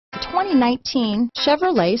2019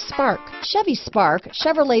 Chevrolet Spark. Chevy Spark,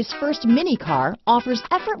 Chevrolet's first mini car, offers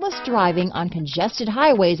effortless driving on congested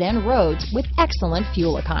highways and roads with excellent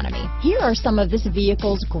fuel economy. Here are some of this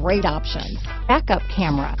vehicle's great options: backup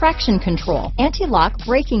camera, traction control, anti-lock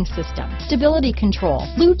braking system, stability control,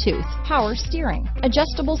 Bluetooth, power steering,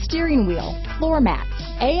 adjustable steering wheel, floor mats,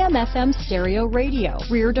 AM/FM stereo radio,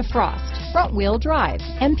 rear defrost, front wheel drive,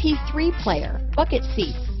 MP3 player, bucket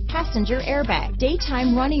seats, passenger airbag,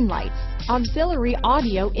 daytime running lights, auxiliary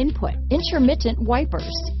audio input, intermittent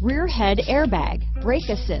wipers, rear head airbag, brake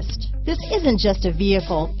assist. This isn't just a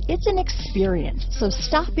vehicle, it's an experience. So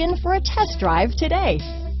stop in for a test drive today.